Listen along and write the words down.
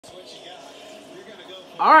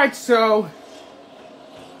Alright, so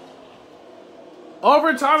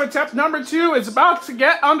overtime attempt number 2 is about to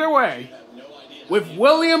get underway with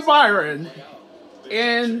William Byron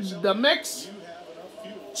in the mix.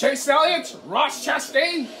 Chase Elliott, Ross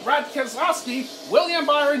Chastain, Brad Keselowski, William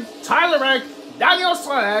Byron, Tyler Reddick, Daniel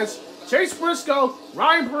Suarez, Chase Briscoe,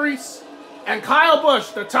 Ryan Preece, and Kyle Busch,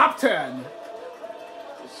 the top 10.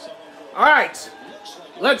 Alright,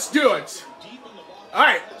 let's do it.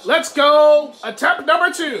 Alright, let's go. Attempt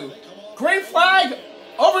number 2. Green flag,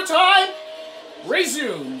 overtime,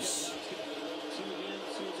 resumes.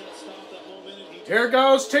 Here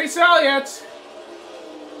goes Chase Elliott,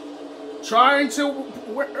 trying to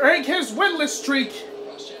break his winless streak.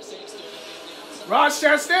 Ross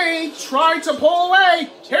Chastain trying to pull away.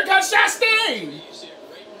 Here comes Chastain.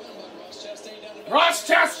 Ross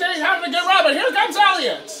Chastain having a good run, but here comes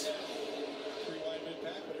Elliott.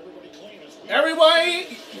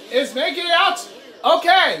 Everybody is making it out.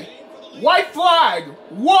 Okay. White flag.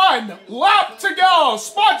 1 lap to go.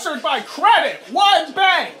 Sponsored by Credit One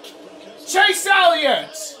Bank. Chase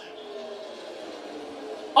Elliott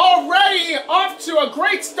already off to a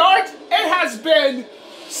great start. It has been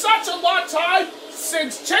such a long time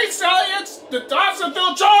since Chase Elliott's the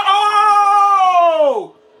Dawsonville Joe.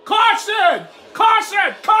 Oh! Caution!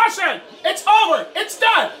 Caution! Caution! It's over! It's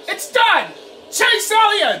done! It's done! Chase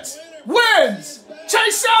Elliott wins!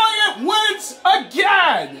 Chase Elliott wins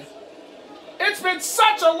again! It's been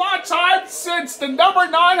such a long time since the number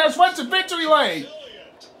 9 has went to victory lane.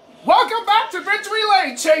 Welcome back to victory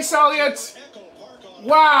lane, Chase Elliott.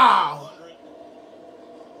 Wow.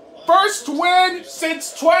 First win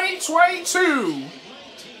since 2022.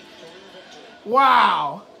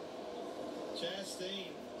 Wow.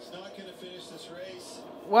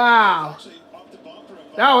 Wow.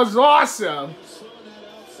 That was awesome.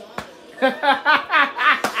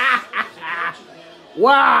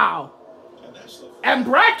 Wow. And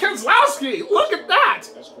Brad Keselowski, look at that.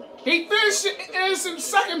 He finished in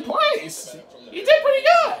second place. He did pretty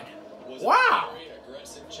good. Wow.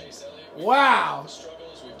 Wow.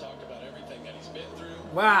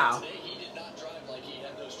 Wow.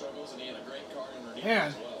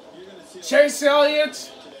 Man, Chase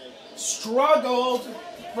Elliott struggled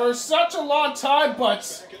for such a long time,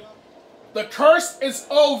 but the curse is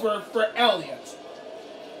over for Elliott.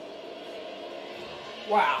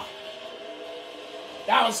 Wow.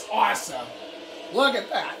 That was awesome. Look at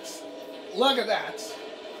that. Look at that.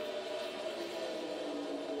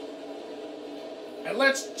 And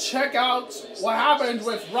let's check out what happened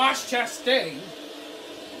with Ross Chastain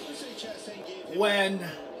when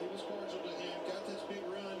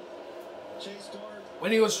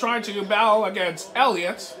he was trying to battle against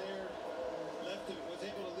Elliott.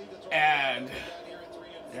 And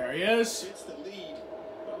there he is.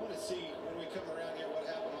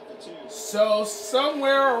 So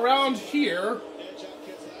somewhere around here,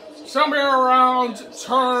 somewhere around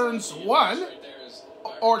turns 1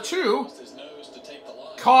 or 2,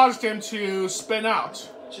 caused him to spin out.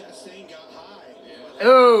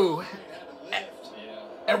 Ooh.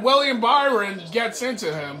 And William Byron gets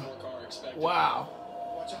into him. Wow.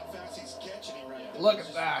 Look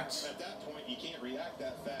at that.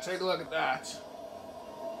 Take a look at that.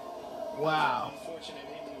 Wow.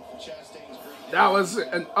 That was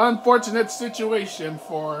an unfortunate situation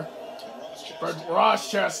for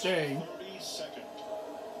Ross Chastain.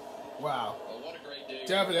 Wow.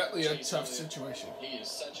 Definitely a tough situation.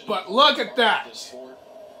 But look at that.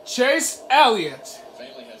 Chase Elliott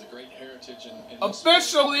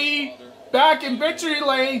officially back in victory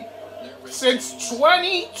lane since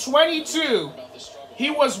 2022. He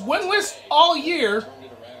was winless all year,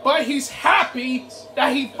 but he's happy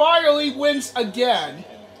that he finally wins again.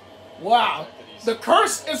 Wow. The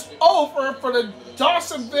curse is over for the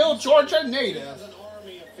Dawsonville, Georgia native.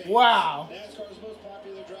 Wow.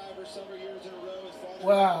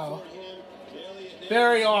 Wow.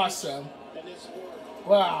 Very awesome.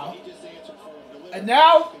 Wow. And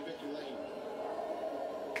now,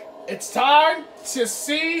 it's time to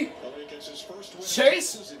see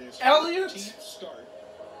Chase Elliott.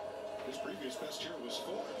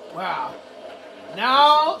 Wow.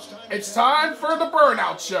 Now, it's time for the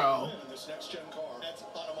Burnout Show.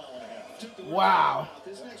 Wow.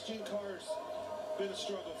 This next gen car's been a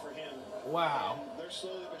struggle for him. Wow. They're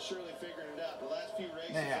slowly but surely figuring it out. The last few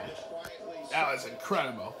races, man, just quietly. That was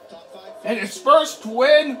incredible. And his first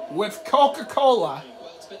win with Coca-Cola.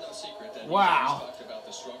 Well, it's been no secret that wow. talked about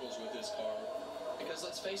the struggles with this car. Because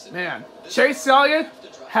let's face it, man, Chase Elliott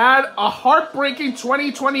had a heartbreaking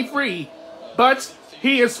 2023, but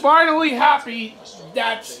he is finally happy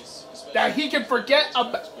that he can forget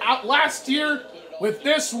about last year with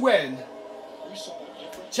this win.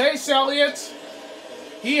 Chase Elliott,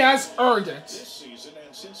 he has earned it.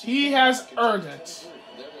 He has earned it.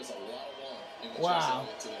 Wow.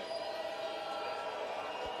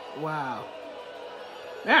 Wow.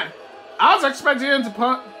 Man, I was expecting him to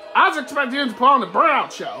put on the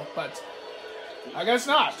Burnout Show, but I guess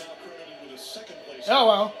not. Oh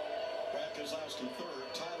well.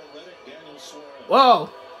 Whoa.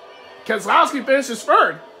 Keselowski finishes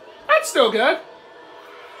third. That's still good.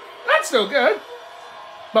 That's still good.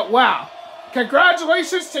 But wow.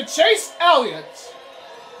 Congratulations to Chase Elliott,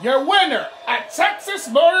 your winner at Texas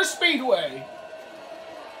Motor Speedway.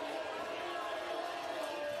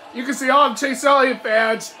 You can see all the Chase Elliott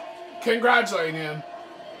fans congratulating him.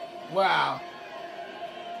 Wow.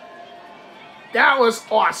 That was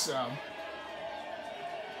awesome.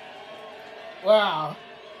 Wow.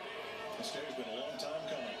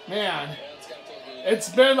 Man, it's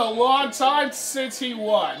been a long time since he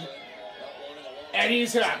won. And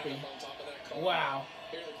he's happy. Wow.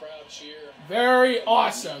 Very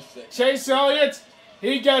awesome. Chase Elliott,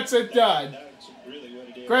 he gets it done.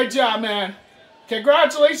 Great job, man.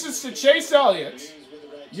 Congratulations to Chase Elliott,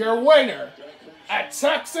 your winner at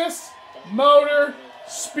Texas Motor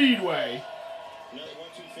Speedway.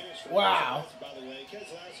 Wow.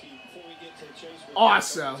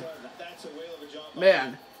 Awesome.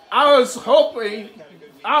 Man, I was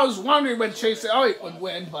wondering when Chase Elliott would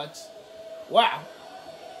win, but wow.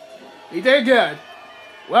 He did good.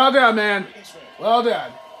 Well done, man. Well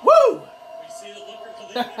done. Woo!